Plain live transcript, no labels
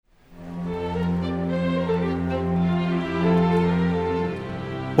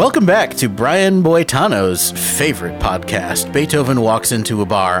Welcome back to Brian Boitano's favorite podcast, Beethoven Walks into a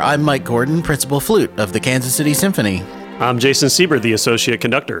Bar. I'm Mike Gordon, principal flute of the Kansas City Symphony. I'm Jason Sieber, the associate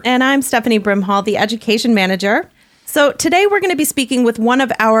conductor. And I'm Stephanie Brimhall, the education manager. So today we're going to be speaking with one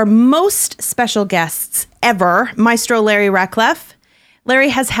of our most special guests ever, Maestro Larry Ratcliffe. Larry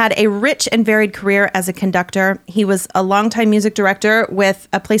has had a rich and varied career as a conductor. He was a longtime music director with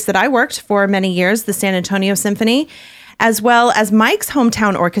a place that I worked for many years, the San Antonio Symphony, as well as Mike's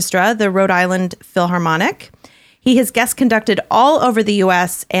hometown orchestra, the Rhode Island Philharmonic. He has guest conducted all over the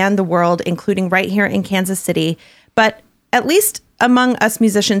U.S. and the world, including right here in Kansas City. But at least among us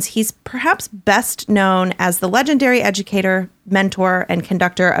musicians, he's perhaps best known as the legendary educator, mentor, and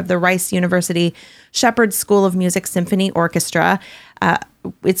conductor of the Rice University Shepherd School of Music Symphony Orchestra.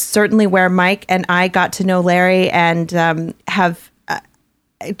 It's certainly where Mike and I got to know Larry and have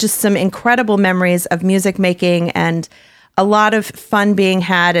just some incredible memories of music making and a lot of fun being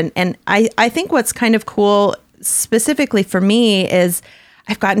had. And I think what's kind of cool specifically for me is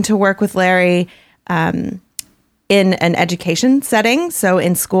I've gotten to work with Larry in an education setting, so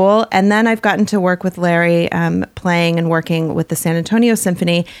in school. And then I've gotten to work with Larry playing and working with the San Antonio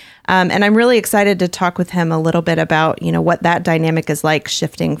Symphony. And I'm really excited to talk with him a little bit about, you know, what that dynamic is like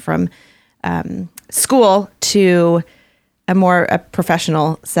shifting from school to a more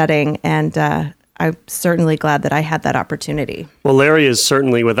professional setting. And I'm certainly glad that I had that opportunity. Well, Larry is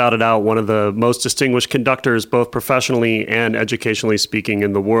certainly, without a doubt, one of the most distinguished conductors, both professionally and educationally speaking,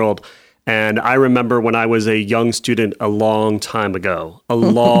 in the world. And I remember when I was a young student a long time ago,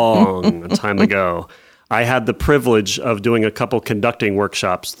 I had the privilege of doing a couple conducting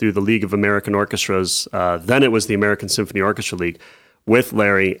workshops through the League of American Orchestras. Then it was the American Symphony Orchestra League with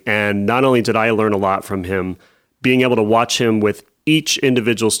Larry. And not only did I learn a lot from him, being able to watch him with each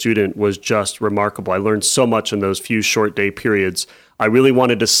individual student was just remarkable. I learned so much in those few short day periods. I really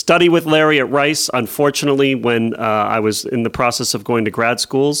wanted to study with Larry at Rice. Unfortunately, when I was in the process of going to grad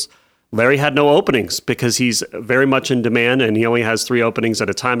schools, Larry had no openings because he's very much in demand and he only has 3 openings at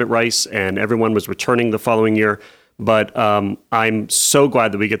a time at Rice and everyone was returning the following year. But I'm so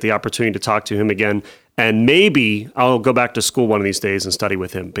glad that we get the opportunity to talk to him again. And maybe I'll go back to school one of these days and study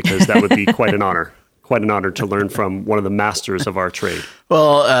with him because that would be quite an honor. Quite an honor to learn from one of the masters of our trade.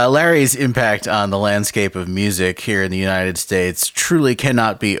 Well, Larry's impact on the landscape of music here in the United States truly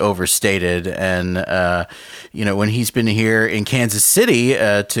cannot be overstated. And, when he's been here in Kansas City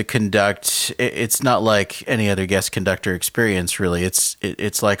to conduct, it's not like any other guest conductor experience, really.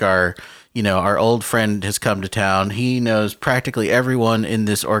 It's like our old friend has come to town. He knows practically everyone in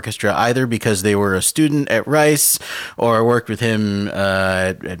this orchestra, either because they were a student at Rice or worked with him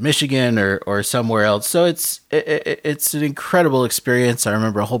at Michigan or somewhere else. So it's an incredible experience. I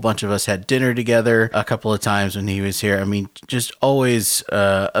remember a whole bunch of us had dinner together a couple of times when he was here. I mean, just always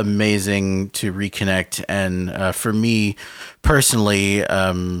amazing to reconnect. And for me personally,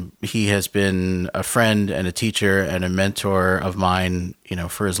 he has been a friend and a teacher and a mentor of mine,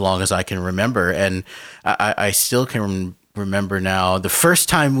 for as long as I can remember. And I still can remember now, the first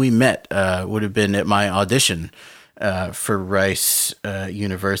time we met would have been at my audition for Rice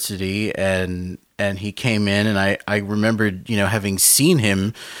University. And he came in and I remembered, having seen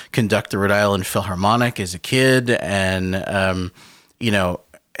him conduct the Rhode Island Philharmonic as a kid. And,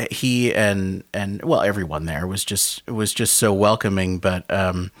 he and everyone there was just so welcoming. But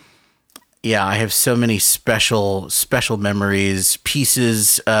I have so many special memories,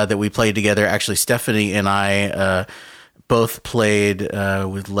 pieces that we played together. Actually, Stephanie and I both played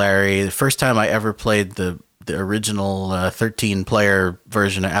with Larry. The first time I ever played the original 13-player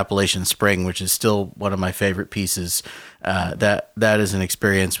version of Appalachian Spring, which is still one of my favorite pieces. That is an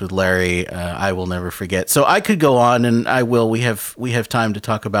experience with Larry I will never forget. So I could go on, and I will. We have time to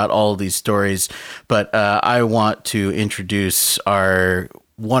talk about all of these stories, but I want to introduce our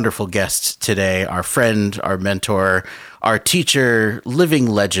wonderful guest today, our friend, our mentor, our teacher, living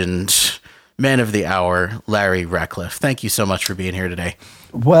legend, man of the hour, Larry Ratcliffe. Thank you so much for being here today.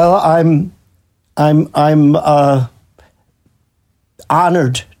 Well, I'm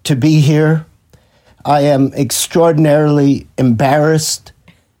honored to be here. I am extraordinarily embarrassed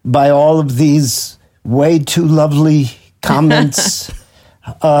by all of these way too lovely comments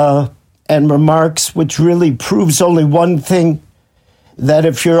and remarks, which really proves only one thing, that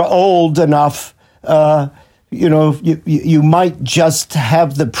if you're old enough, you might just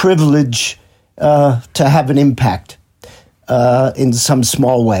have the privilege to have an impact in some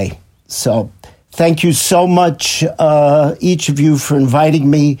small way. So thank you so much, each of you, for inviting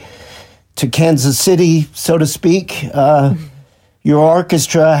me to Kansas City, so to speak. Your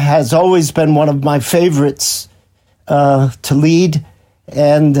orchestra has always been one of my favorites to lead,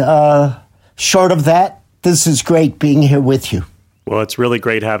 And short of that, this is great being here with you. Well, it's really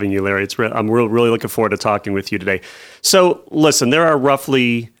great having you, Larry. I'm really looking forward to talking with you today. So, listen, there are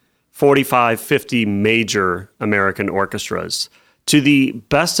roughly 45, 50 major American orchestras. To the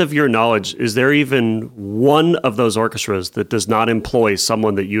best of your knowledge, is there even one of those orchestras that does not employ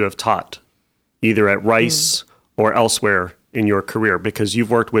someone that you have taught, either at Rice or elsewhere in your career? Because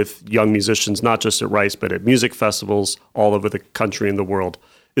you've worked with young musicians, not just at Rice, but at music festivals all over the country and the world.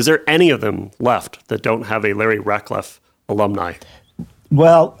 Is there any of them left that don't have a Larry Ratcliffe alumni?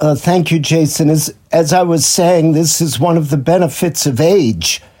 Well, thank you, Jason. As I was saying, this is one of the benefits of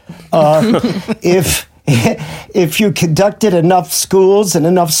age. If you conducted enough schools and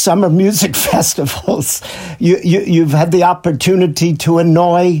enough summer music festivals, you've had the opportunity to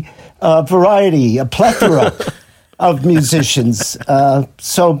annoy a plethora of musicians.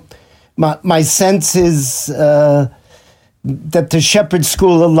 So my sense is that the Shepherd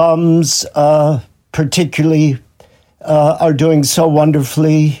School alums particularly are doing so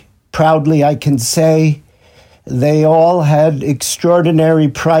wonderfully. Proudly, I can say. They all had extraordinary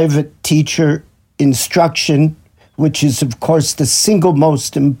private teacher instruction, which is, of course, the single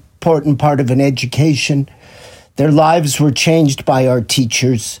most important part of an education. Their lives were changed by our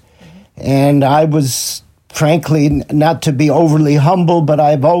teachers. And I was, frankly, not to be overly humble, but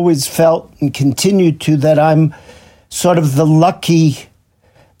I've always felt and continue to that I'm sort of the lucky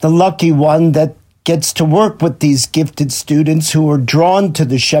one that gets to work with these gifted students who are drawn to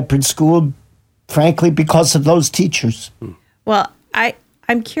the Shepherd School, frankly, because of those teachers. Well,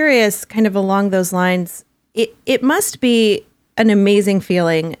 I'm curious, kind of along those lines, it must be an amazing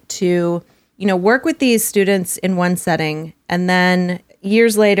feeling to, work with these students in one setting and then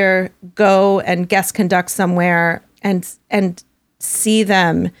years later go and guest conduct somewhere and see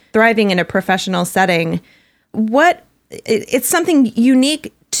them thriving in a professional setting. It's something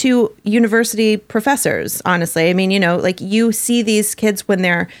unique to university professors, honestly. I mean, you see these kids when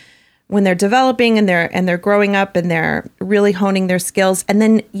they're developing and they're growing up and they're really honing their skills. And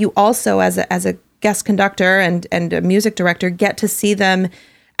then you also, as a guest conductor and a music director, get to see them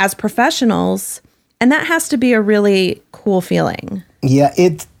as professionals. And that has to be a really cool feeling. Yeah,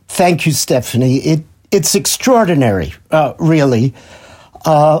 thank you, Stephanie. It's extraordinary, really.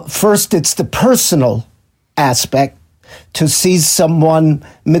 First, it's the personal aspect, to see someone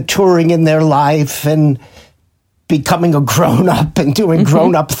maturing in their life and becoming a grown-up and doing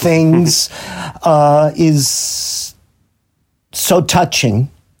grown-up things is so touching.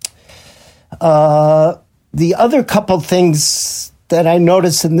 The other couple things that I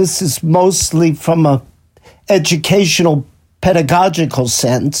notice, and this is mostly from a educational, pedagogical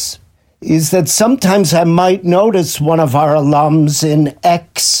sense, is that sometimes I might notice one of our alums in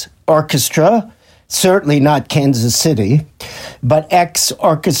X orchestra, certainly not Kansas City, but X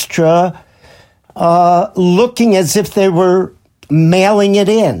orchestra, looking as if they were mailing it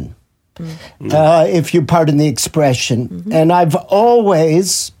in, if you pardon the expression. Mm-hmm. And I've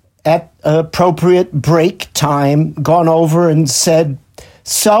always, at appropriate break time, gone over and said,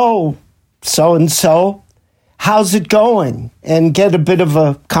 so-and-so, how's it going? And get a bit of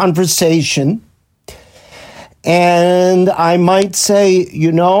a conversation. And I might say,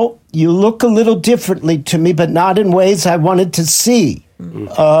 you look a little differently to me, but not in ways I wanted to see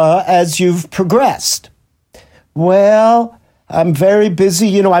as you've progressed. Well, I'm very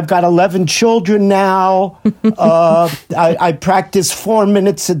busy. I've got 11 children now. I practice 4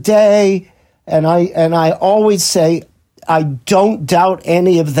 minutes a day. And I always say, I don't doubt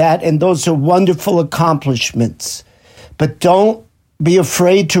any of that. And those are wonderful accomplishments. But don't be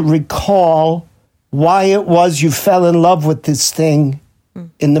afraid to recall why it was you fell in love with this thing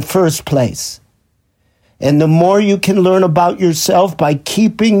in the first place. And the more you can learn about yourself by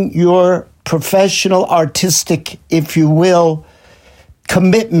keeping your professional, artistic, if you will,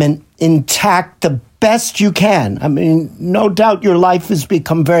 commitment intact the best you can. I mean, no doubt your life has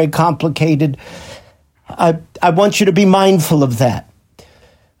become very complicated. I want you to be mindful of that.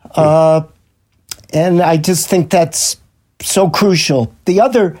 And I just think that's so crucial. The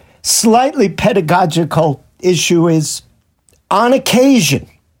other slightly pedagogical issue is, on occasion,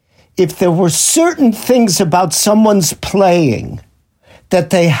 if there were certain things about someone's playing that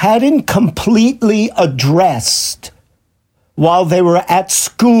they hadn't completely addressed while they were at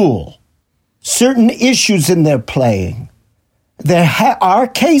school, certain issues in their playing, there are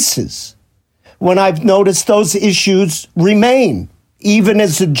cases when I've noticed those issues remain, even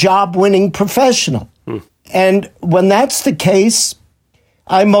as a job-winning professional. And when that's the case,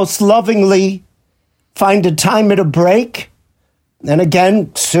 I most lovingly find a time at a break. And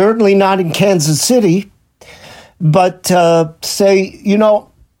again, certainly not in Kansas City, but say,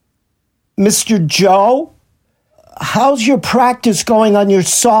 Mr. Joe, how's your practice going on your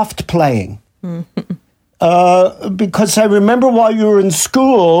soft playing? Because I remember while you were in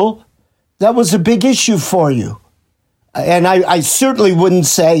school, that was a big issue for you. And I certainly wouldn't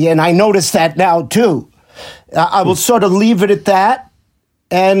say, and I notice that now too, I will sort of leave it at that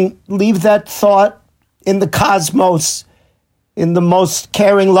and leave that thought in the cosmos in the most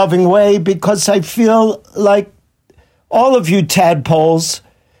caring, loving way, because I feel like all of you tadpoles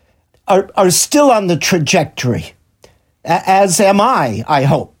are still on the trajectory, as am I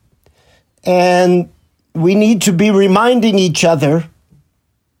hope. And we need to be reminding each other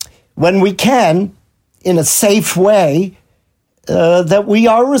when we can, in a safe way, that we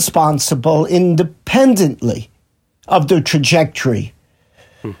are responsible independently of the trajectory.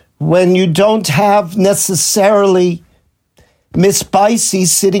 When you don't have necessarily Miss Bicey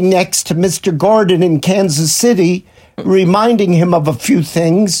sitting next to Mr. Gordon in Kansas City, reminding him of a few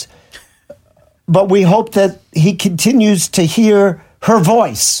things, but we hope that he continues to hear her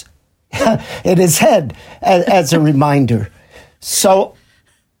voice in his head as a reminder. So,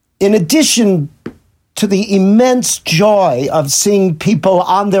 in addition to the immense joy of seeing people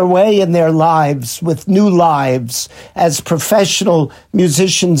on their way in their lives with new lives as professional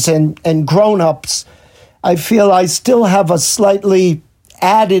musicians and grown-ups, I feel I still have a slightly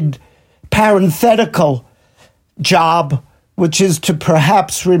added parenthetical job, which is to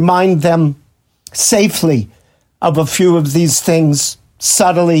perhaps remind them safely of a few of these things,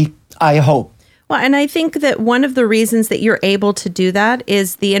 subtly, I hope. Well, and I think that one of the reasons that you're able to do that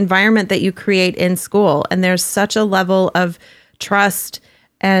is the environment that you create in school. And there's such a level of trust,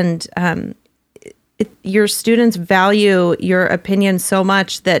 and your students value your opinion so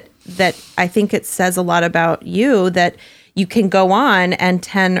much that I think it says a lot about you that you can go on and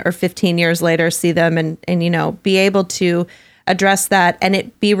 10 or 15 years later see them and be able to address that and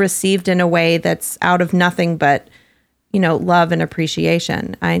it be received in a way that's out of nothing but love and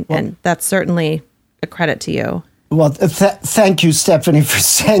appreciation. And that's certainly a credit to you. Well, thank you, Stephanie, for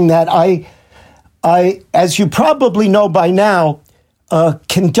saying that. I, as you probably know by now,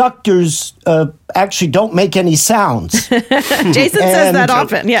 conductors actually don't make any sounds. Jason says that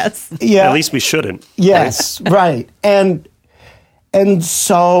often, yes. Yeah. At least we shouldn't. Yes, right. And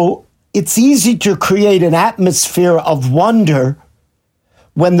so it's easy to create an atmosphere of wonder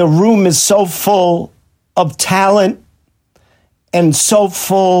when the room is so full of talent and so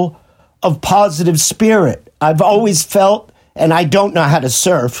full of positive spirit. I've always felt, and I don't know how to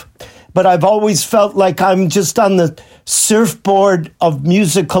surf, but I've always felt like I'm just on the surfboard of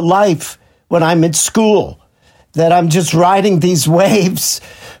musical life when I'm at school, that I'm just riding these waves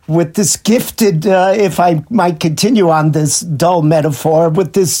with this gifted, if I might continue on this dull metaphor,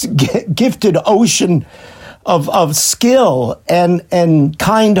 with this gifted ocean of skill and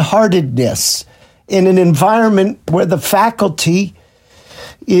kind-heartedness in an environment where the faculty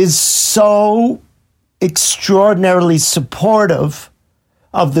is so extraordinarily supportive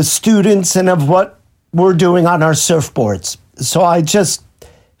of the students and of what we're doing on our surfboards. So I just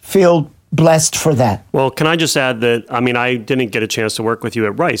feel blessed for that. Well, can I just add that, I didn't get a chance to work with you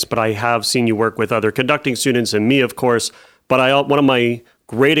at Rice, but I have seen you work with other conducting students and me, of course. But one of my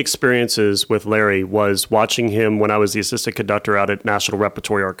great experiences with Larry was watching him when I was the assistant conductor out at National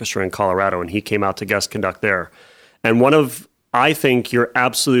Repertory Orchestra in Colorado, and he came out to guest conduct there. And one of, I think, your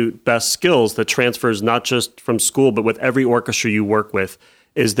absolute best skills that transfers not just from school, but with every orchestra you work with,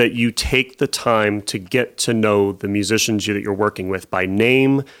 is that you take the time to get to know the musicians that you're working with by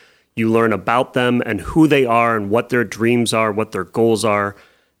name. You learn about them and who they are and what their dreams are, what their goals are.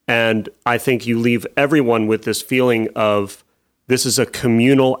 And I think you leave everyone with this feeling of this is a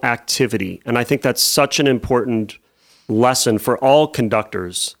communal activity. And I think that's such an important lesson for all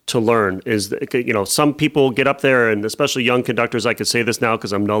conductors to learn is that, some people get up there, and especially young conductors, I could say this now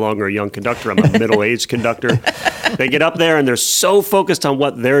because I'm no longer a young conductor, I'm a middle-aged conductor. They get up there and they're so focused on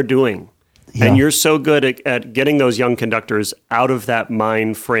what they're doing. Yeah. And you're so good at getting those young conductors out of that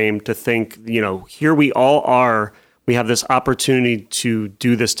mind frame to think, here we all are. We have this opportunity to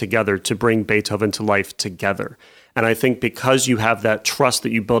do this together, to bring Beethoven to life together. And I think because you have that trust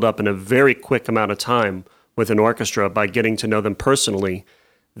that you build up in a very quick amount of time with an orchestra by getting to know them personally,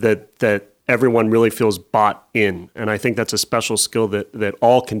 that everyone really feels bought in. And I think that's a special skill that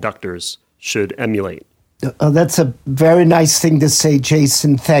all conductors should emulate. That's a very nice thing to say,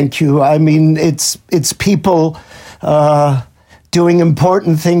 Jason. Thank you. It's people doing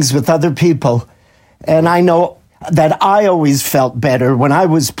important things with other people. And I know that I always felt better when I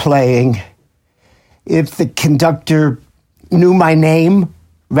was playing if the conductor knew my name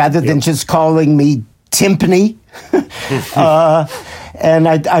rather than just calling me timpani. And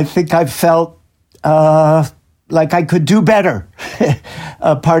I think I felt like I could do better.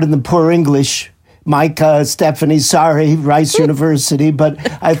 Pardon the poor English, Mike, Stephanie, sorry, Rice University, but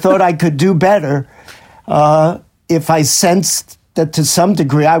I thought I could do better if I sensed that to some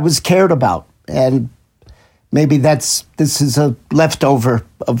degree I was cared about. And maybe this is a leftover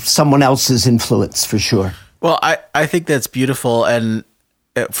of someone else's influence for sure. Well, I think that's beautiful. And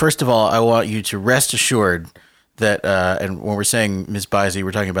first of all, I want you to rest assured that, and when we're saying Ms. Bizey,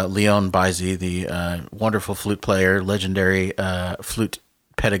 we're talking about Leon Bizey, the wonderful flute player, legendary flute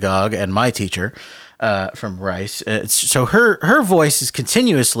pedagogue, and my teacher from Rice. So her voice is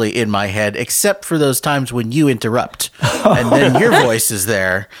continuously in my head, except for those times when you interrupt, and then your voice is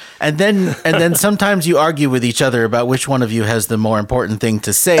there, and then sometimes you argue with each other about which one of you has the more important thing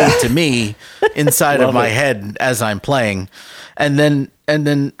to say to me inside of my head as I'm playing, and then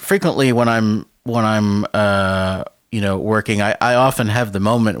frequently when I'm working, I often have the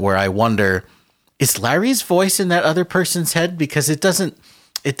moment where I wonder, is Larry's voice in that other person's head? Because it doesn't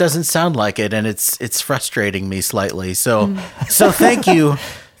sound like it, and it's frustrating me slightly. So thank you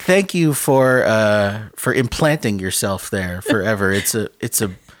for implanting yourself there forever. It's a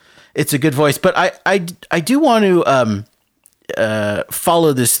good voice. But I do want to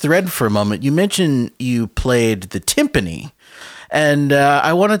follow this thread for a moment. You mentioned you played the timpani, and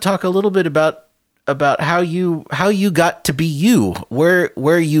I want to talk a little bit about how you got to be you,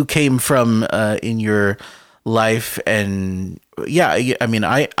 where you came from in your life. And yeah, I mean,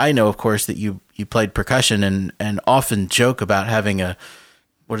 I know, of course, that you played percussion and often joke about having a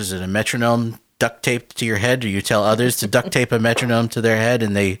metronome duct taped to your head, or you tell others to duct tape a metronome to their head,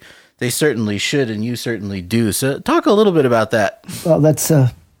 and they certainly should, and you certainly do. So talk a little bit about that. Well, that's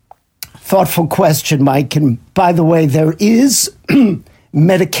a thoughtful question, Mike. And by the way, there is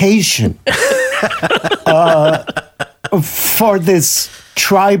medication for this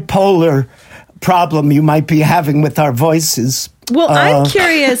tripolar problem you might be having with our voices. Well, I'm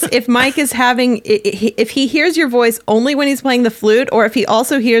curious if Mike is if he hears your voice only when he's playing the flute, or if he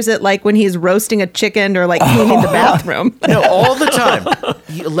also hears it like when he's roasting a chicken or like cleaning the bathroom. No, all the time.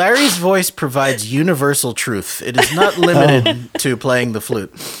 Larry's voice provides universal truth. It is not limited to playing the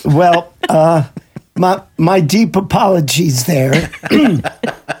flute. Well, my deep apologies there.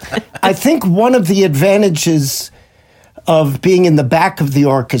 I think one of the advantages of being in the back of the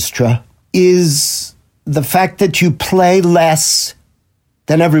orchestra is the fact that you play less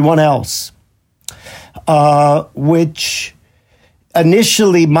than everyone else, which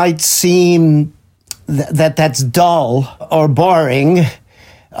initially might seem that's dull or boring.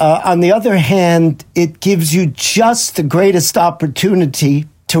 On the other hand, it gives you just the greatest opportunity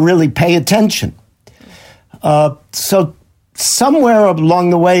to really pay attention. So somewhere along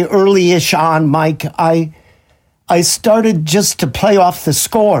the way, early-ish on, Mike, I started just to play off the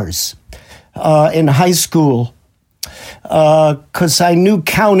scores in high school because I knew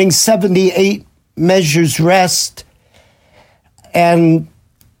counting 78 measures rest and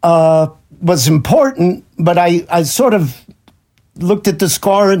was important, but I sort of looked at the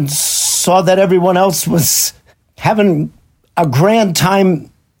score and saw that everyone else was having a grand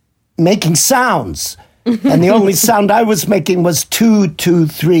time making sounds. And the only sound I was making was 2, 2,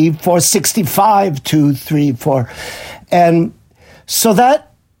 3, 4, 65, 2, 3, 4. And so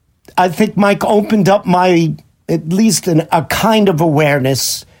that, I think, Mike, opened up my, at least a kind of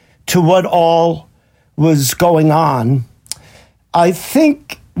awareness to what all was going on. I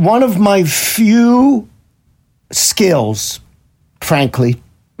think one of my few skills, frankly,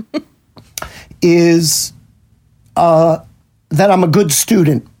 is that I'm a good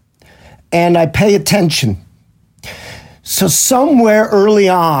student. And I pay attention. So somewhere early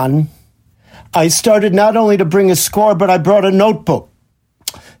on, I started not only to bring a score, but I brought a notebook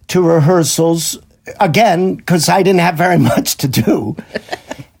to rehearsals, again, because I didn't have very much to do.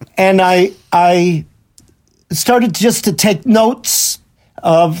 And I started just to take notes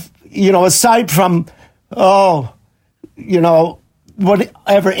of, aside from,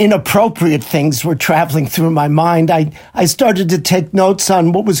 whatever inappropriate things were traveling through my mind, I started to take notes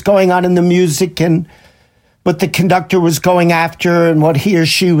on what was going on in the music and what the conductor was going after and what he or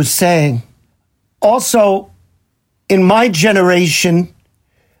she was saying. Also, in my generation,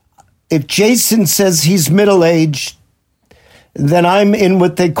 if Jason says he's middle-aged, then I'm in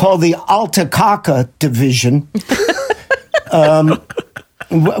what they call the Alta Caca division,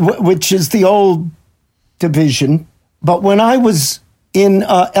 which is the old division. But when I was in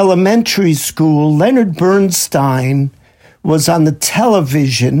elementary school, Leonard Bernstein was on the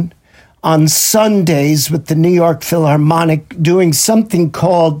television on Sundays with the New York Philharmonic doing something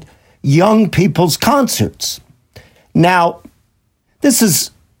called young people's concerts. Now, this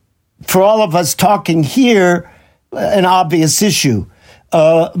is, for all of us talking here, an obvious issue.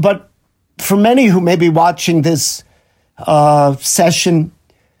 But for many who may be watching this session,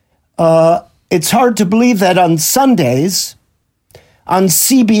 it's hard to believe that on Sundays, on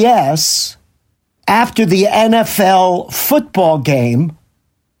CBS, after the NFL football game,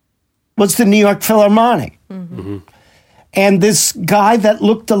 was the New York Philharmonic. Mm-hmm. And this guy that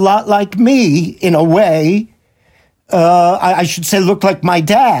looked a lot like me in a way, I should say looked like my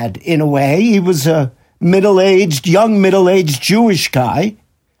dad in a way. He was a young middle-aged Jewish guy.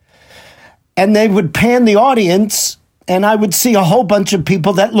 And they would pan the audience, and I would see a whole bunch of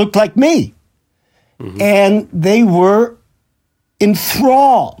people that looked like me. Mm-hmm. And they were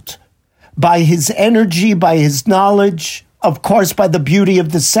enthralled by his energy, by his knowledge, of course, by the beauty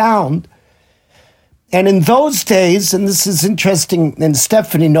of the sound. And in those days, and this is interesting, and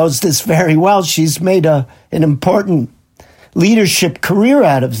Stephanie knows this very well, she's made an important leadership career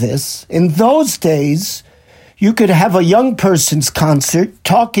out of this. In those days, you could have a young person's concert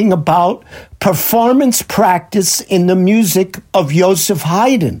talking about performance practice in the music of Joseph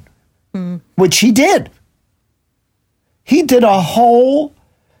Haydn, which he did. He did a whole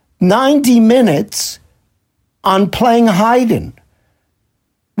 90 minutes on playing Haydn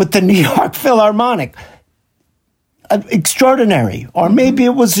with the New York Philharmonic. Extraordinary. Or maybe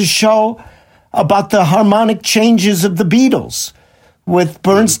it was a show about the harmonic changes of the Beatles, with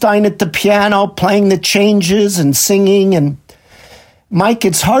Bernstein at the piano playing the changes and singing. And Mike,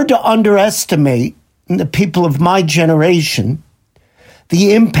 it's hard to underestimate, in the people of my generation,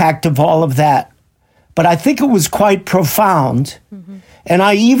 the impact of all of that. But I think it was quite profound. Mm-hmm. And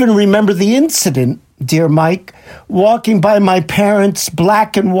I even remember the incident, dear Mike, walking by my parents'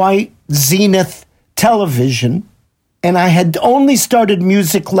 black and white Zenith television. And I had only started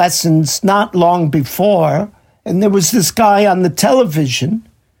music lessons not long before. And there was this guy on the television.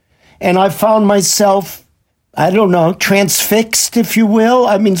 And I found myself, I don't know, transfixed, if you will.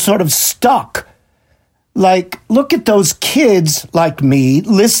 I mean, sort of stuck. Like, look at those kids like me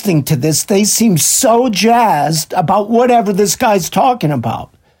listening to this. They seem so jazzed about whatever this guy's talking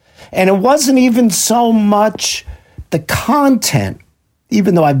about. And it wasn't even so much the content,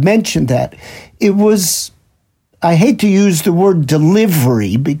 even though I've mentioned that. It was, I hate to use the word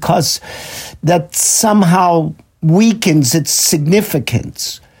delivery because that somehow weakens its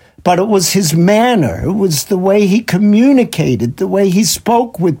significance. But it was his manner. It was the way he communicated, the way he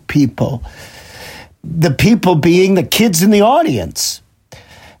spoke with people. The people being the kids in the audience.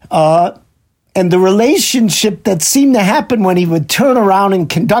 And the relationship that seemed to happen when he would turn around and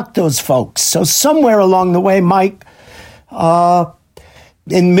conduct those folks. So somewhere along the way, Mike,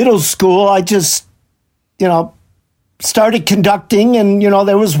 in middle school, I just, started conducting. And,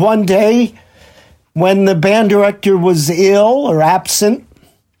 there was one day when the band director was ill or absent.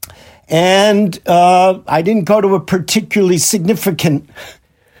 And I didn't go to a particularly significant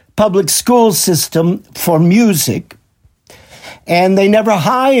public school system for music, and they never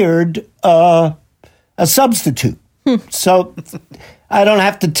hired a substitute. So I don't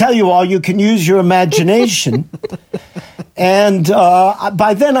have to tell you all, you can use your imagination. And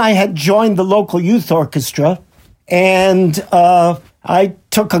by then I had joined the local youth orchestra, and I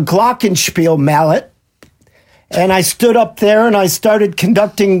took a glockenspiel mallet, and I stood up there and I started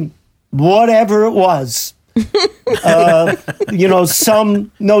conducting whatever it was.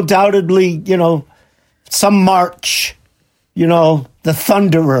 Some, no doubtedly, some march, the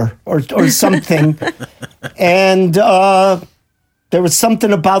Thunderer or something. And there was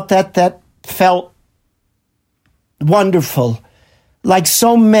something about that felt wonderful. Like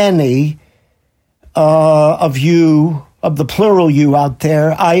so many of you, of the plural you out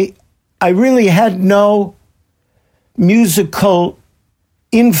there, I really had no musical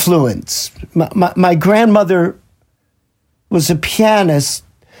influence. My grandmother was a pianist,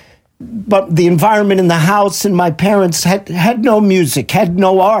 but the environment in the house and my parents had no music, had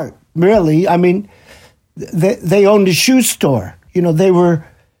no art, really. I mean, they owned a shoe store. They were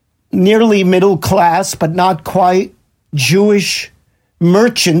nearly middle class, but not quite, Jewish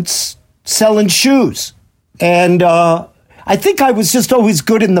merchants selling shoes. And I think I was just always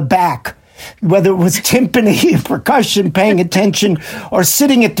good in the back, whether it was timpani, percussion, paying attention, or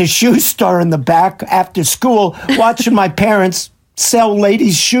sitting at the shoe store in the back after school, watching my parents sell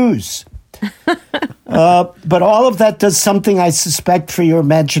ladies' shoes. But all of that does something, I suspect, for your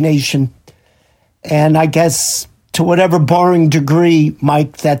imagination. And I guess to whatever boring degree,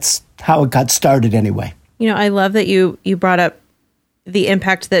 Mike, that's how it got started anyway. I love that you brought up the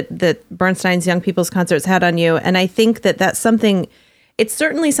impact that Bernstein's Young People's Concerts had on you. And I think that that's something, it's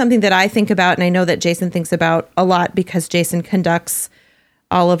certainly something that I think about, and I know that Jason thinks about a lot because Jason conducts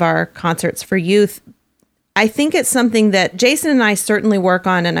all of our concerts for youth. I think it's something that Jason and I certainly work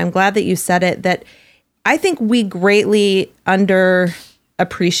on, and I'm glad that you said it, that I think we greatly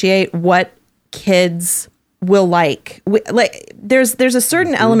underappreciate what kids will like. There's a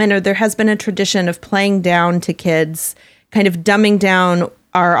certain element, or there has been a tradition of playing down to kids, kind of dumbing down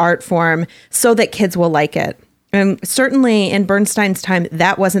our art form so that kids will like it. And certainly in Bernstein's time,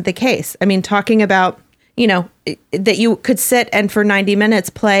 that wasn't the case. I mean, talking about, that you could sit and for 90 minutes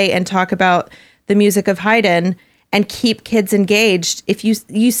play and talk about the music of Haydn and keep kids engaged. If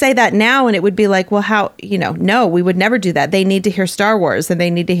you say that now, and it would be like, well, how, no, we would never do that. They need to hear Star Wars and they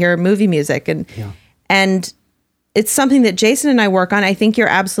need to hear movie music. And it's something that Jason and I work on. I think you're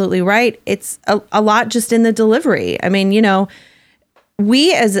absolutely right. It's a lot just in the delivery. I mean,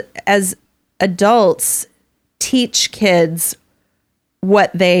 we as adults teach kids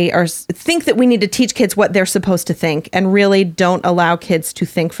what they are, think that we need to teach kids what they're supposed to think, and really don't allow kids to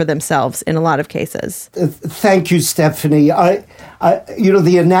think for themselves in a lot of cases. Thank you, Stephanie.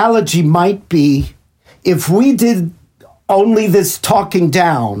 The analogy might be, if we did only this talking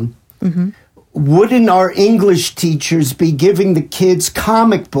down, wouldn't our English teachers be giving the kids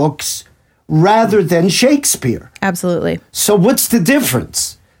comic books rather than Shakespeare? Absolutely. So what's the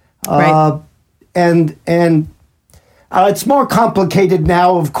difference? Right. And it's more complicated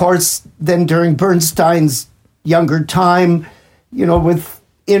now, of course, than during Bernstein's younger time, with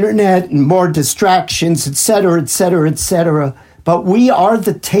internet and more distractions, et cetera, et cetera, et cetera. But we are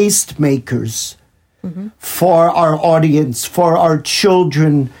the tastemakers for our audience, for our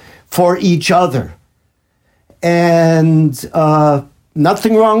children, for each other. And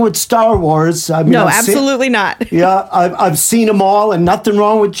nothing wrong with Star Wars. I mean, no, absolutely not. I've seen them all, and nothing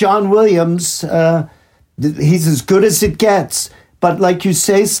wrong with John Williams. He's as good as it gets. But like you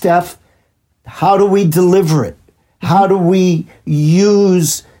say, Steph, how do we deliver it? How do we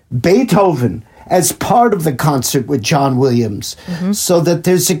use Beethoven as part of the concert with John Williams so that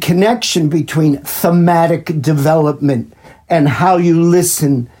there's a connection between thematic development and how you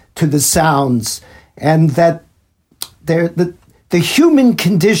listen to the sounds, and that the human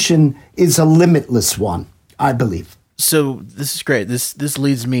condition is a limitless one, I believe. So this is great. This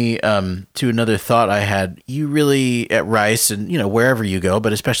leads me to another thought I had. You really, at Rice, and wherever you go,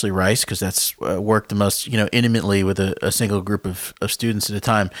 but especially Rice, because that's worked the most intimately with a single group of students at a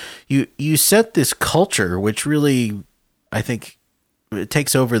time. You set this culture, which really, I think, it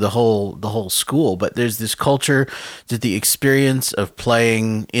takes over the whole school. But there's this culture that the experience of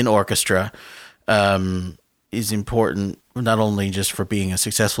playing in orchestra is important, not only just for being a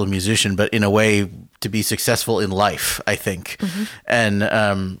successful musician, but in a way to be successful in life, I think. And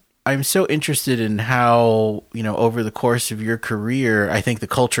I'm so interested in how, over the course of your career, I think the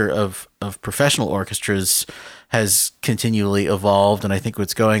culture of professional orchestras has continually evolved. And I think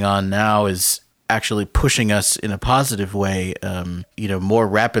what's going on now is actually pushing us in a positive way, more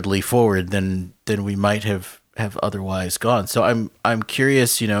rapidly forward than we might have otherwise gone. So I'm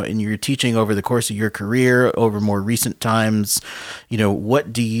curious, in your teaching over the course of your career, over more recent times,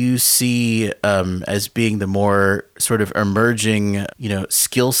 what do you see as being the more sort of emerging,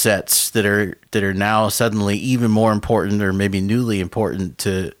 skill sets that are now suddenly even more important, or maybe newly important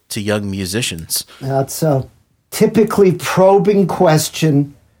to young musicians? That's a typically probing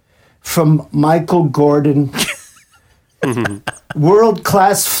question from Michael Gordon,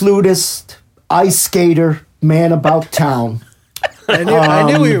 world-class flutist, ice skater, man about town.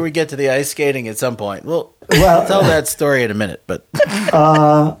 I knew we would get to the ice skating at some point. Well, I'll tell that story in a minute. But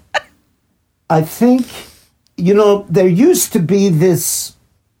I think, there used to be this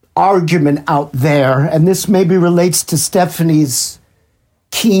argument out there, and this maybe relates to Stephanie's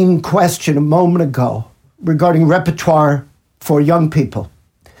keen question a moment ago regarding repertoire for young people.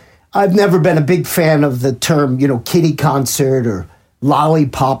 I've never been a big fan of the term, kiddie concert or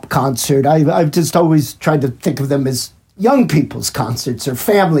lollipop concert. I've just always tried to think of them as young people's concerts or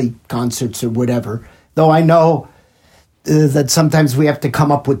family concerts or whatever, though I know that sometimes we have to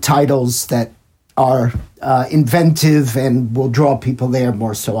come up with titles that are inventive and will draw people there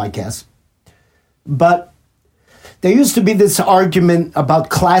more so, I guess. But there used to be this argument about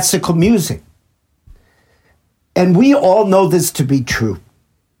classical music. And we all know this to be true.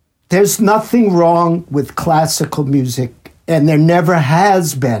 There's nothing wrong with classical music, and there never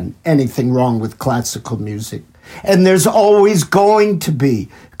has been anything wrong with classical music. And there's always going to be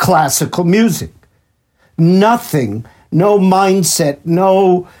classical music. Nothing, no mindset,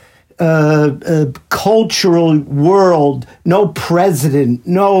 no cultural world, no president,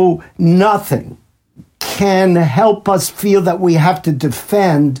 no nothing can help us feel that we have to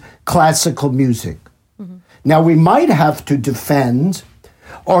defend classical music. Mm-hmm. Now, we might have to defend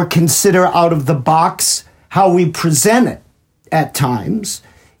or consider out of the box how we present it at times,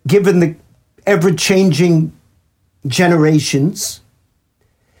 given the ever-changing generations,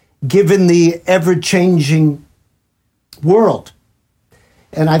 given the ever-changing world.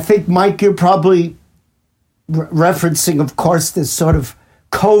 And I think, Mike, you're probably referencing, of course, this sort of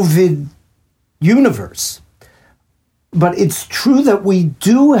COVID universe. But it's true that we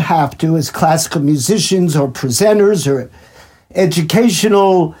do have to, as classical musicians or presenters or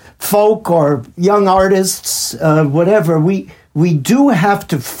educational folk or young artists, whatever, we do have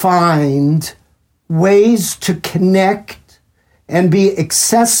to find ways to connect and be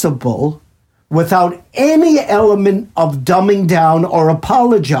accessible without any element of dumbing down or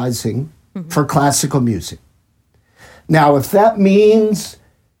apologizing for classical music. Now, if that means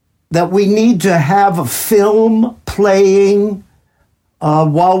that we need to have a film playing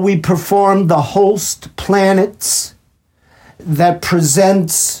while we perform the Holst Planets that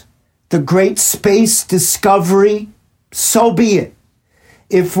presents the great space discovery, so be it.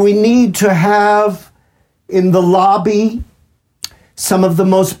 If we need to have in the lobby some of the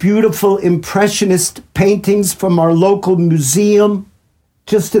most beautiful Impressionist paintings from our local museum,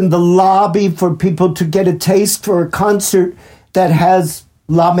 just in the lobby for people to get a taste for a concert that has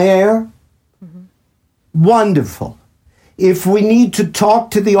La Mer, wonderful. If we need to talk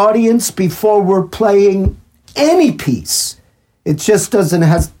to the audience before we're playing any piece, it just doesn't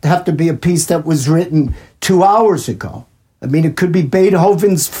have to be a piece that was written 2 hours ago. I mean, it could be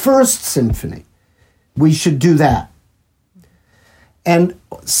Beethoven's First Symphony. We should do that. And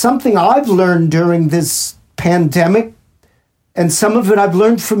something I've learned during this pandemic, and some of it I've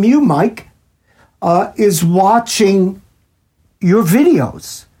learned from you, Mike, is watching your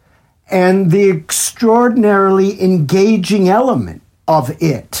videos and the extraordinarily engaging element of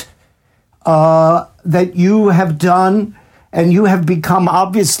it that you have done. And you have become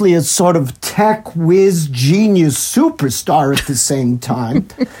obviously a sort of tech whiz genius superstar at the same time.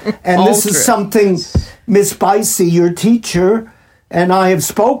 And this is something Miss Bicey, your teacher, and I have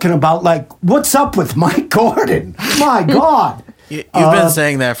spoken about, like, what's up with Mike Gordon? My God. You've been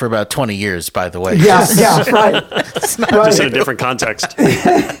saying that for about 20 years, by the way. Yeah, right. Just in a different context.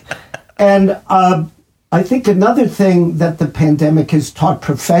 And I think another thing that the pandemic has taught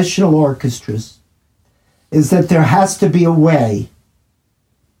professional orchestras is that there has to be a way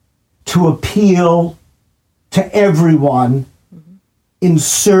to appeal to everyone in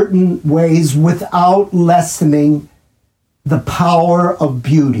certain ways without lessening the power of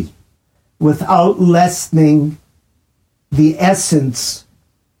beauty, without lessening the essence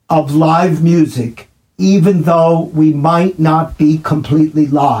of live music, even though we might not be completely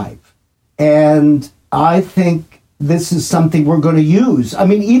live. And I think this is something we're going to use. I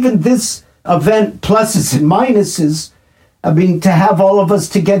mean, even this event, pluses and minuses, I mean, to have all of us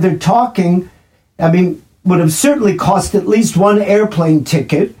together talking, I mean, would have certainly cost at least one airplane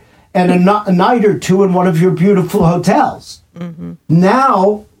ticket and a night or two in one of your beautiful hotels. Mm-hmm.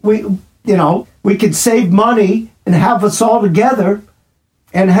 Now, we could save money and have us all together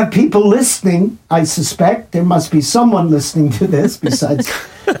and have people listening. I suspect there must be someone listening to this besides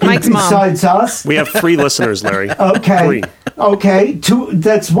Mike's besides mom. us. We have 3 listeners, Larry. Okay. 3. Okay. 2.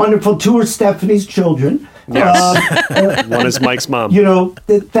 That's wonderful. 2 are Stephanie's children. Yes. One is Mike's mom. You know,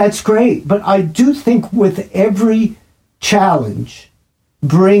 that's great. But I do think with every challenge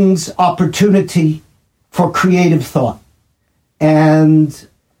brings opportunity for creative thought. And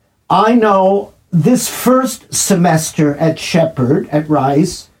I know this first semester at Shepherd, at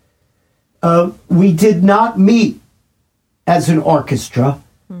Rice, we did not meet as an orchestra.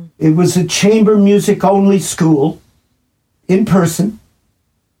 It was a chamber music only school in person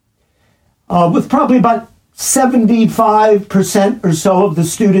with probably about 75% or so of the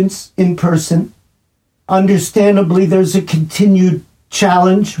students in person. Understandably, there's a continued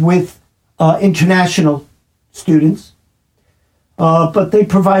challenge with international students, but they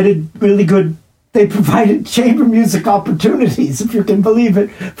provided chamber music opportunities, if you can believe it,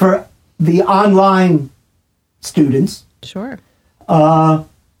 for the online students. Sure.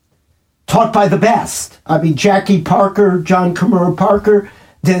 Taught by the best. I mean, Jackie Parker, John Kimura Parker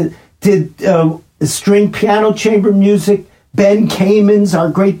did string piano chamber music. Ben Kamens, our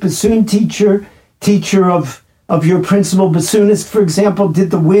great bassoon teacher of your principal bassoonist, for example,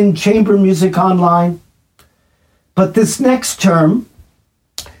 did the wind chamber music online. But this next term,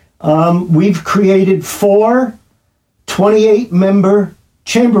 we've created 4 28-member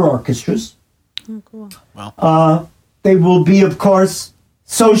chamber orchestras. Oh, cool. Wow. They will be, of course,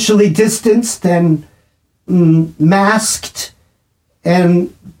 socially distanced and masked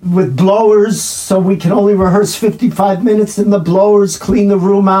and with blowers, so we can only rehearse 55 minutes in the blowers, clean the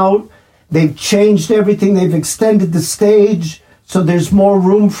room out. They've changed everything. They've extended the stage, so there's more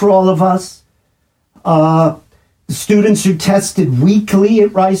room for all of us. The students are tested weekly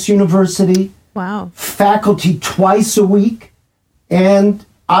at Rice University. Wow. Faculty twice a week. And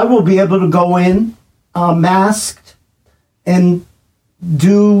I will be able to go in masked and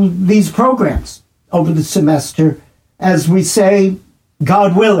do these programs over the semester, as we say,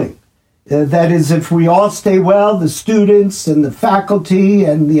 God willing. That is, if we all stay well, the students and the faculty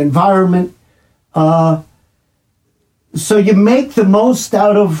and the environment. So you make the most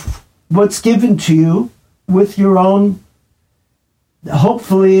out of what's given to you with your own,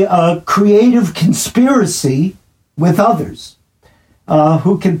 hopefully, creative conspiracy with others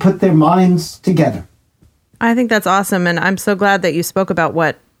who can put their minds together. I think that's awesome. And I'm so glad that you spoke about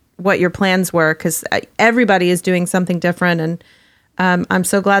what your plans were, because everybody is doing something different. And I'm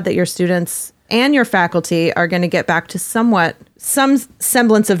so glad that your students and your faculty are going to get back to some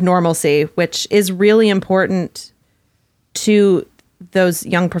semblance of normalcy, which is really important to those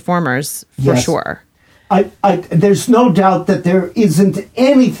young performers for sure. There's no doubt that there isn't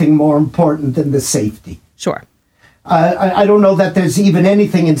anything more important than the safety. Sure. I don't know that there's even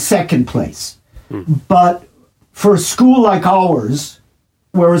anything in second place. But for a school like ours,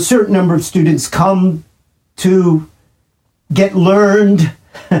 where a certain number of students come to get learned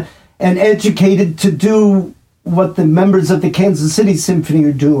and educated to do what the members of the Kansas City Symphony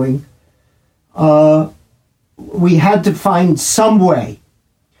are doing, we had to find some way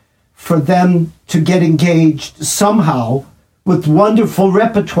for them to get engaged somehow with wonderful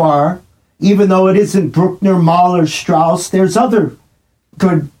repertoire. Even though it isn't Bruckner, Mahler, Strauss, there's other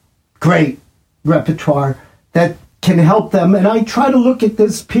good, great repertoire that can help them. And I try to look at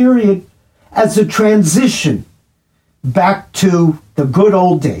this period as a transition back to the good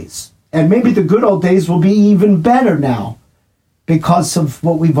old days. And maybe the good old days will be even better now because of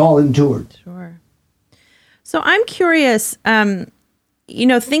what we've all endured. Sure. So I'm curious,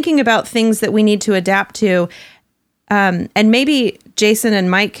 thinking about things that we need to adapt to, and maybe Jason and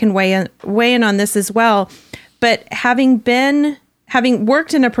Mike can weigh in on this as well. But having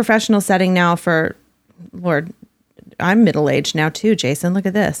worked in a professional setting now for, Lord, I'm middle-aged now too, Jason, look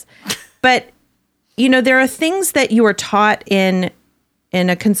at this. But, there are things that you are taught in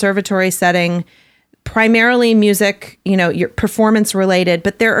a conservatory setting, primarily music, your performance related,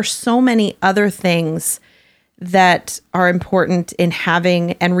 but there are so many other things that are important in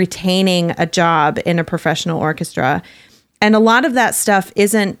having and retaining a job in a professional orchestra. And a lot of that stuff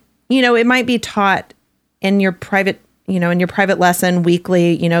isn't, it might be taught in your private, in your private lesson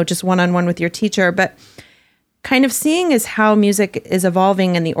weekly, just one-on-one with your teacher, but kind of seeing as how music is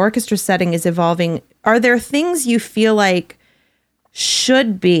evolving and the orchestra setting is evolving, are there things you feel like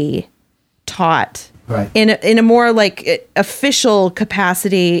should be taught in a more like official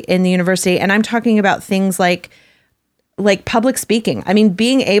capacity in the university? And I'm talking about things like public speaking. I mean,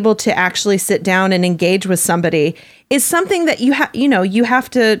 being able to actually sit down and engage with somebody is something that you have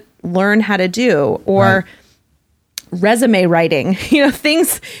to learn how to do, or resume writing,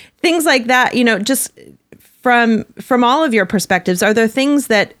 things like that, just from all of your perspectives, are there things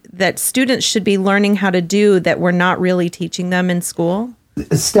that students should be learning how to do that we're not really teaching them in school?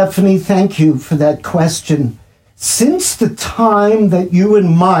 Stephanie, thank you for that question. Since the time that you and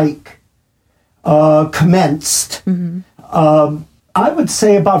Mike commenced, I would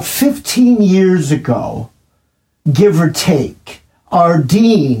say about 15 years ago, give or take, our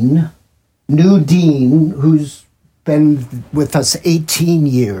new dean, who's been with us 18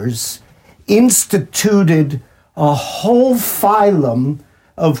 years, instituted a whole phylum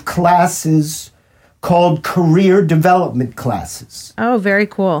of classes called career development classes. Oh, very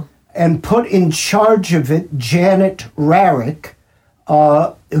cool. And put in charge of it Janet Rarick,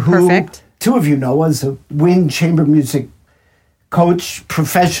 who two of you know was a wind chamber music coach,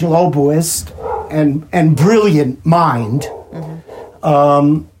 professional oboist, and brilliant mind.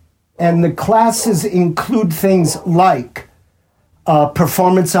 And the classes include things like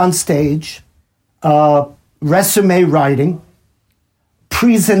performance on stage, resume writing,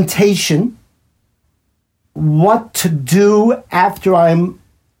 presentation, what to do after I'm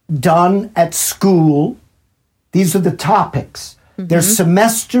done at school. These are the topics. They're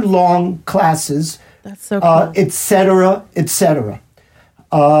semester-long classes. That's so cool. Et cetera, et cetera.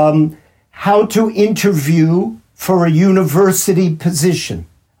 How to interview for a university position.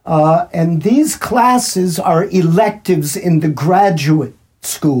 And these classes are electives in the graduate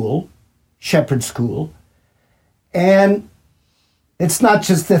school, Shepherd School. And it's not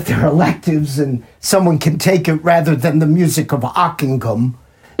just that they're electives and someone can take it rather than the music of Ockington,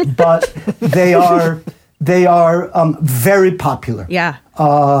 but they are very popular. Yeah.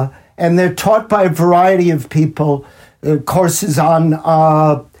 And they're taught by a variety of people. Courses on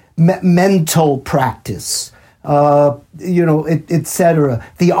mental practice, etc.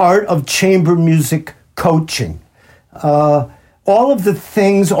 The art of chamber music coaching. All of the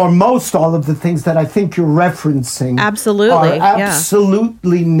things, or most all of the things that I think you're referencing, absolutely, are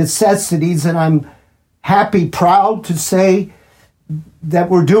absolutely necessities, and I'm happy, proud to say that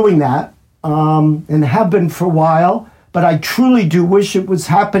we're doing that, and have been for a while. But I truly do wish it was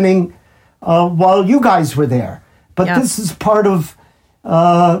happening while you guys were there. But this is part of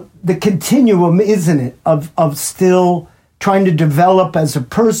the continuum, isn't it, of still trying to develop as a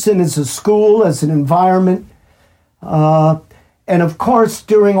person, as a school, as an environment. And of course,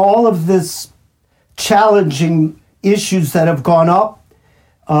 during all of this challenging issues that have gone up,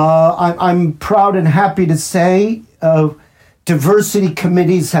 I'm proud and happy to say diversity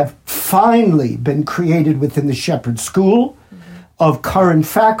committees have finally been created within the Shepherd School of current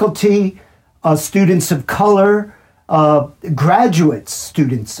faculty, students of color, graduate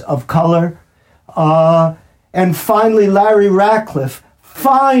students of color, and finally Larry Ratcliffe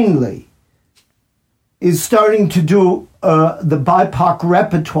finally is starting to do the BIPOC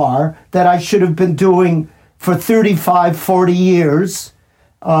repertoire that I should have been doing for 35, 40 years.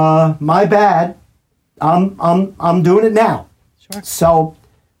 My bad. I'm doing it now. Sure. So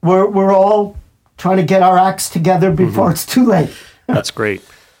we're all trying to get our acts together before it's too late. That's great.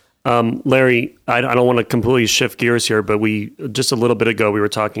 Larry, I don't want to completely shift gears here, but just a little bit ago, we were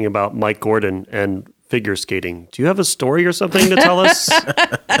talking about Mike Gordon and figure skating. Do you have a story or something to tell us?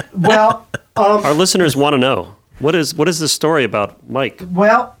 Well, our listeners want to know. What is the story about Mike?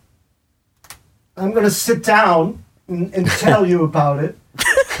 Well, I'm going to sit down and tell you about it.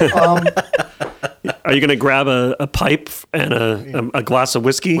 Are you going to grab a pipe and a glass of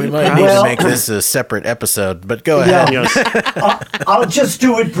whiskey? We might need to make this a separate episode, but go ahead. Yes. I'll just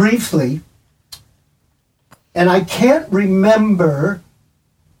do it briefly. And I can't remember.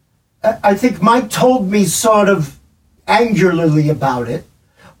 I think Mike told me sort of angularly about it.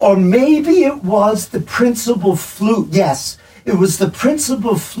 Or maybe it was the principal flute. Yes, it was the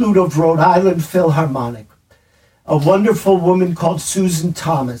principal flute of Rhode Island Philharmonic, a wonderful woman called Susan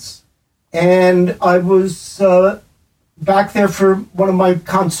Thomas. And I was back there for one of my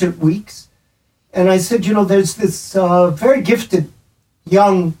concert weeks. And I said, there's this very gifted,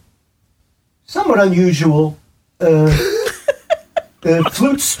 young, somewhat unusual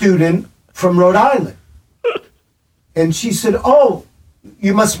flute student from Rhode Island. And she said, "Oh,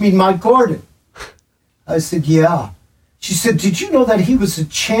 you must mean Mike Gordon." I said, "Yeah." She said, "Did you know that he was a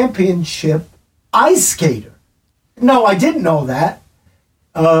championship ice skater?" No, I didn't know that.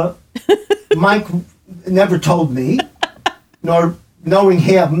 Mike never told me, nor knowing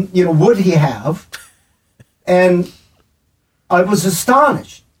him, would he have? And I was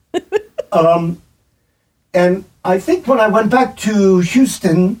astonished. And I think when I went back to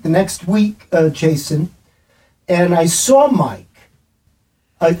Houston the next week, Jason, and I saw Mike,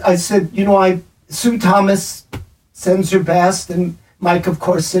 I said, Sue Thomas sends her best, and Mike, of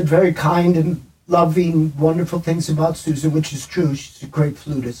course, said very kind and loving, wonderful things about Susan, which is true. She's a great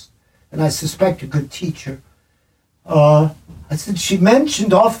flutist, and I suspect a good teacher. I said, she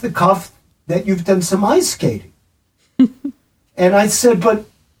mentioned off the cuff that you've done some ice skating. And I said, but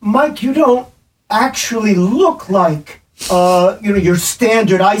Mike, you don't actually look like, your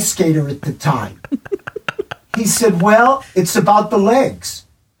standard ice skater at the time. He said, well, it's about the legs.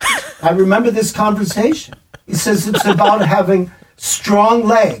 I remember this conversation. He says it's about having strong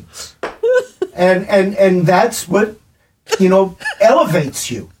legs. And that's what,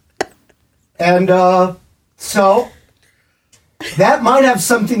 elevates you. And so that might have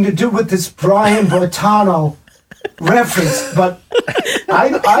something to do with this Brian Boitano reference, but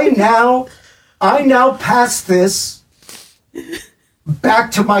I now pass this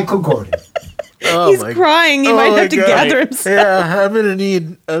back to Michael Gordon. Oh, He's crying. He might have to gather himself. Yeah, I'm gonna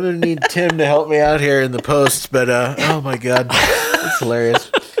need Tim to help me out here in the post. But oh my god, it's hilarious.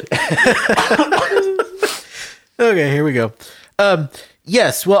 Okay, here we go.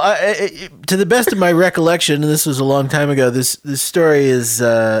 Yes, well, to the best of my recollection, and this was a long time ago, this story is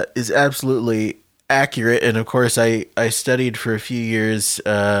absolutely accurate. And of course, I studied for a few years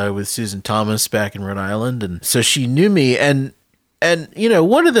with Susan Thomas back in Rhode Island, and so she knew me. And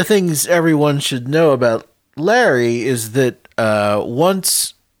one of the things everyone should know about Larry is that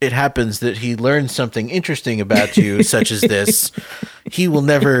once it happens that he learns something interesting about you, such as this, he will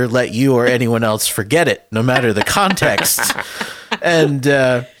never let you or anyone else forget it, no matter the context. And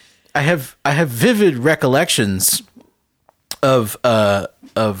I have vivid recollections of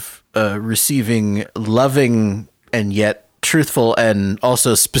receiving loving and yet truthful and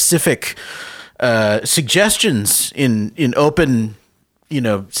also specific suggestions in open,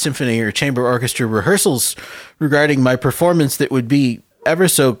 symphony or chamber orchestra rehearsals regarding my performance that would be ever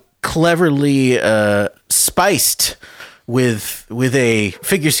so cleverly spiced with a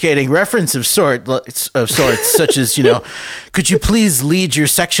figure skating reference of sorts, such as, could you please lead your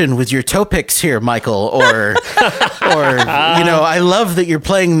section with your toe picks here, Michael? Or I love that you're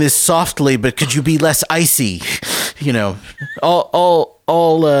playing this softly, but could you be less icy? All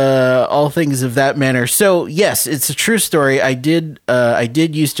things of that manner. So yes, it's a true story. I did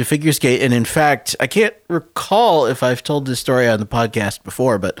used to figure skate, and in fact, I can't recall if I've told this story on the podcast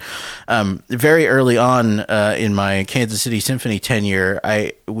before, but very early on in my Kansas City Symphony tenure,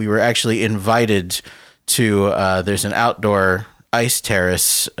 we were actually invited to there's an outdoor ice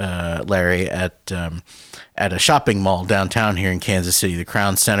terrace, Larry, at a shopping mall downtown here in Kansas City, the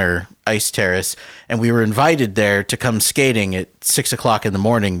Crown Center Ice Terrace. And we were invited there to come skating at 6:00 in the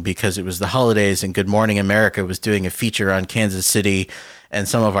morning because it was the holidays and Good Morning America was doing a feature on Kansas City. And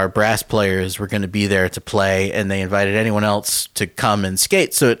some of our brass players were going to be there to play, and they invited anyone else to come and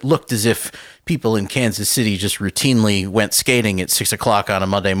skate. So it looked as if people in Kansas City just routinely went skating at 6:00 on a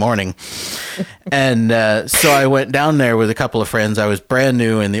Monday morning. And so I went down there with a couple of friends. I was brand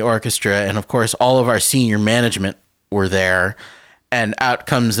new in the orchestra. And of course, all of our senior management were there. And out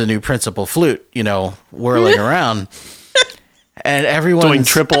comes the new principal flute, whirling around. And everyone's doing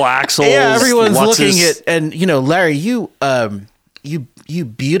triple axels. Yeah, everyone's looking at, and Larry, you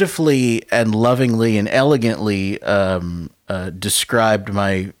beautifully and lovingly and elegantly described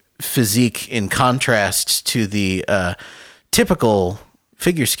my physique in contrast to the typical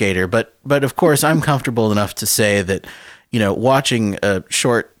figure skater. But of course, I'm comfortable enough to say that, watching a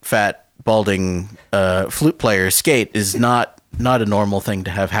short, fat, balding flute player skate is not a normal thing to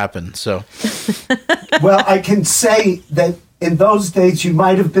have happen. So, well, I can say that in those days you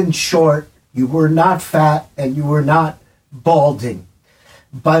might have been short, you were not fat, and you were not balding,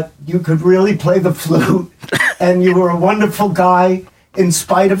 but you could really play the flute, and you were a wonderful guy in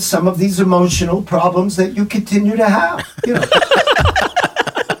spite of some of these emotional problems that you continue to have.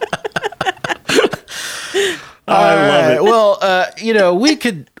 I love it. Well,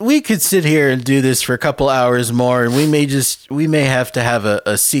 we could sit here and do this for a couple hours more, and we may have to have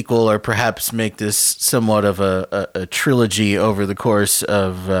a sequel, or perhaps make this somewhat of a trilogy over the course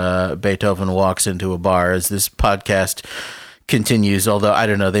of Beethoven Walks into a Bar as this podcast continues. Although I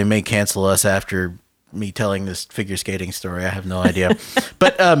don't know, they may cancel us after me telling this figure skating story. I have no idea.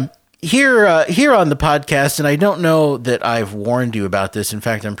 But here on the podcast, and I don't know that I've warned you about this. In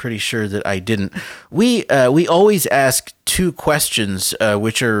fact, I'm pretty sure that I didn't. We always ask two questions,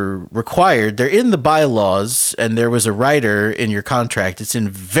 which are required. They're in the bylaws, and there was a writer in your contract. It's in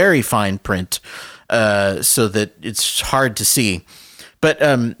very fine print, so that it's hard to see. But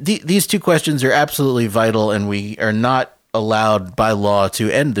these two questions are absolutely vital, and we are not allowed by law to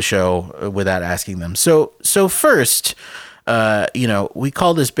end the show without asking them. So first, we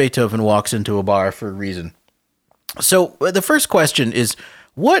call this Beethoven Walks into a Bar for a reason. So the first question is,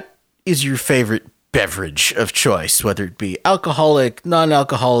 what is your favorite beverage of choice, whether it be alcoholic,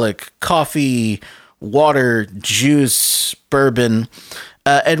 non-alcoholic, coffee, water, juice, bourbon?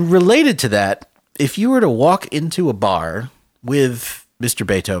 And related to that, if you were to walk into a bar with Mr.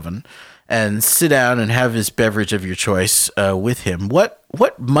 Beethoven and sit down and have his beverage of your choice with him, what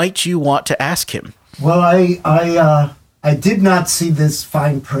might you want to ask him? Well, I did not see this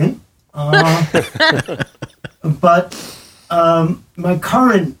fine print, but my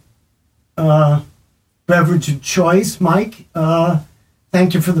current beverage of choice, Mike,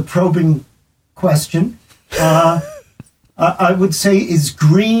 thank you for the probing question, I would say is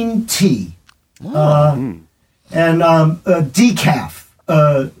green tea, and decaf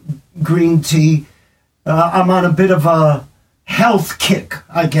green tea. I'm on a bit of a health kick,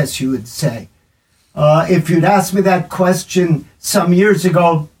 I guess you would say. If you'd asked me that question some years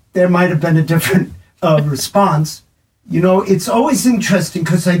ago, there might have been a different response. It's always interesting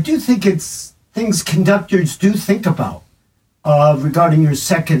because I do think it's things conductors do think about regarding your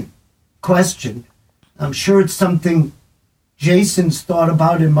second question. I'm sure it's something Jason's thought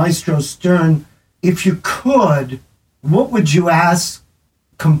about in Maestro Stern. If you could, what would you ask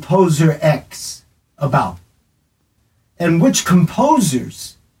composer X about? And which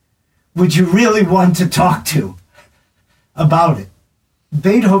composers would you really want to talk to about it?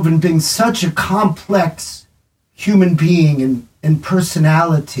 Beethoven being such a complex human being and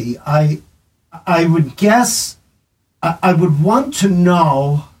personality, I would guess I would want to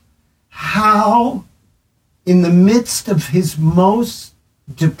know how, in the midst of his most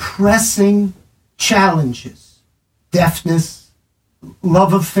depressing challenges, deafness,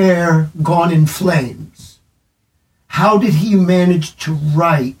 love affair gone in flames, how did he manage to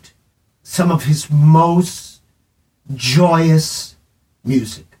write some of his most joyous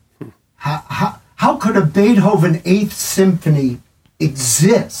music? How could a Beethoven Eighth Symphony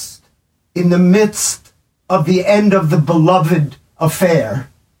exist in the midst of the end of the beloved affair,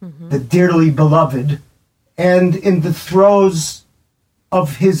 the dearly beloved, and in the throes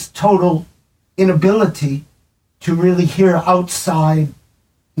of his total inability to really hear outside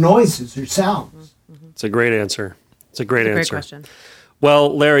noises or sounds? It's a great answer. It's a great answer. Great question.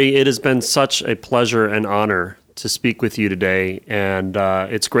 Well, Larry, it has been such a pleasure and honor to speak with you today, and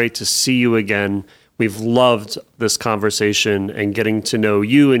it's great to see you again. We've loved this conversation and getting to know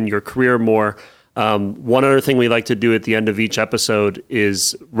you and your career more. One other thing we like to do at the end of each episode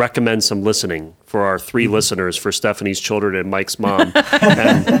is recommend some listening for our 3 listeners, for Stephanie's children and Mike's mom.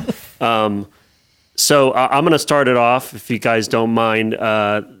 And, so I'm going to start it off, if you guys don't mind.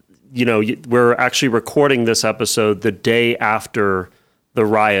 We're actually recording this episode the day after the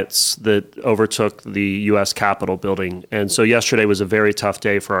riots that overtook the U.S. Capitol building. And so yesterday was a very tough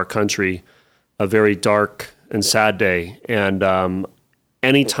day for our country, a very dark and sad day. And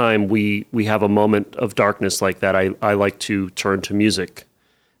anytime we have a moment of darkness like that, I like to turn to music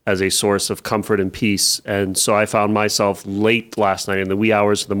as a source of comfort and peace. And so I found myself late last night in the wee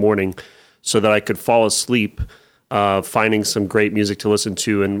hours of the morning so that I could fall asleep, finding some great music to listen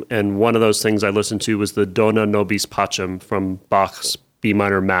to. And one of those things I listened to was the Dona Nobis Pacem from Bach's B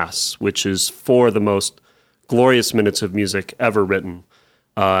minor Mass, which is 4 of the most glorious minutes of music ever written.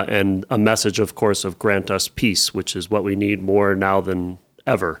 And a message, of course, of grant us peace, which is what we need more now than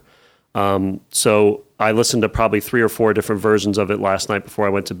ever. So I listened to probably 3 or 4 different versions of it last night before I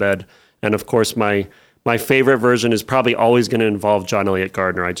went to bed. And of course, my favorite version is probably always going to involve John Elliott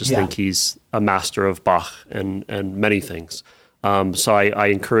Gardner. I just think he's a master of Bach and many things. So I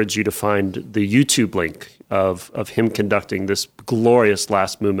encourage you to find the YouTube link of him conducting this glorious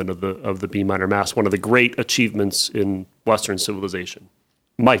last movement of the B minor Mass, one of the great achievements in Western civilization.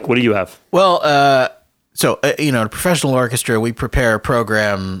 Mike, what do you have? Well, in a professional orchestra, we prepare a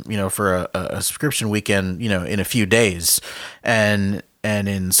program, for a subscription weekend, in a few days. And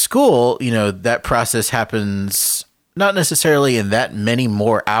in school, that process happens not necessarily in that many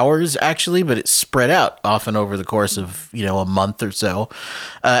more hours, actually, but it's spread out often over the course of, a month or so.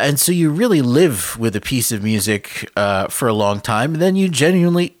 And so you really live with a piece of music for a long time, and then you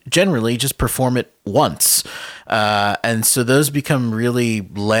generally just perform it once. And so those become really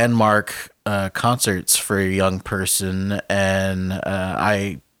landmark concerts for a young person. And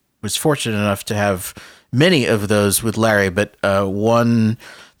I was fortunate enough to have many of those with Larry, but one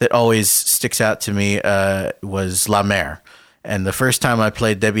that always sticks out to me was La Mer. And the first time I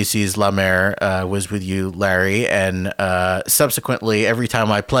played Debussy's La Mer was with you, Larry, and subsequently, every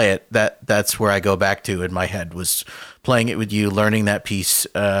time I play it, that's where I go back to in my head, was playing it with you, learning that piece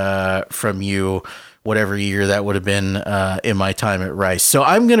from you, whatever year that would have been in my time at Rice. So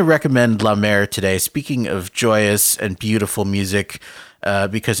I'm going to recommend La Mer today, speaking of joyous and beautiful music,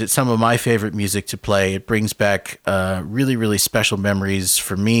 because it's some of my favorite music to play. It brings back really, really special memories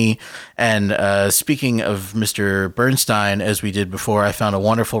for me. And speaking of Mr. Bernstein, as we did before, I found a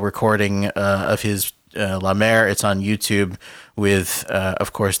wonderful recording of his La Mer. It's on YouTube with,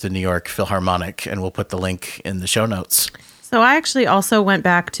 of course, the New York Philharmonic, and we'll put the link in the show notes. So I actually also went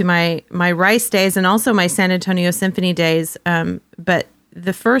back to my Rice days and also my San Antonio Symphony days. But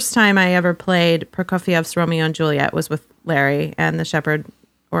the first time I ever played Prokofiev's Romeo and Juliet was with Larry and the Shepherd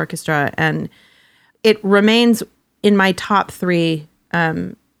Orchestra. And it remains in my top 3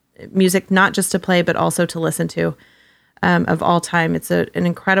 music, not just to play, but also to listen to of all time. It's an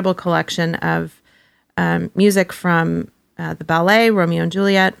incredible collection of music from the ballet, Romeo and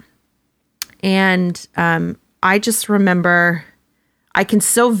Juliet. And I just remember, I can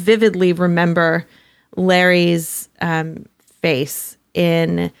so vividly remember Larry's face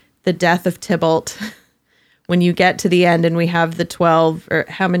in The Death of Tybalt when you get to the end and we have the 12, or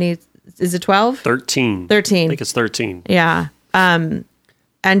how many, is it 12? 13. 13. I think it's 13. Yeah. And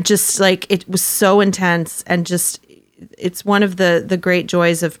just like, it was so intense, and just, it's one of the great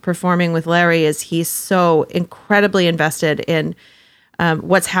joys of performing with Larry is he's so incredibly invested in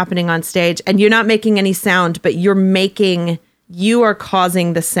what's happening on stage, and you're not making any sound, but you are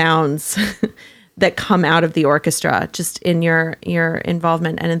causing the sounds that come out of the orchestra, just in your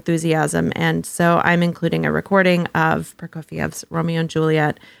involvement and enthusiasm. And so I'm including a recording of Prokofiev's Romeo and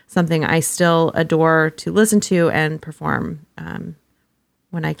Juliet, something I still adore to listen to and perform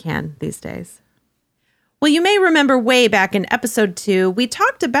when I can these days. Well, you may remember way back in episode 2, we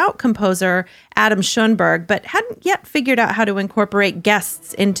talked about composer Adam Schoenberg, but hadn't yet figured out how to incorporate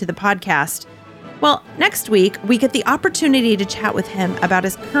guests into the podcast. Well, next week, we get the opportunity to chat with him about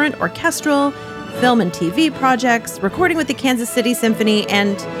his current orchestral, film and TV projects, recording with the Kansas City Symphony,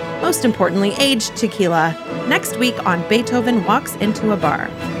 and most importantly, aged tequila, next week on Beethoven Walks into a Bar.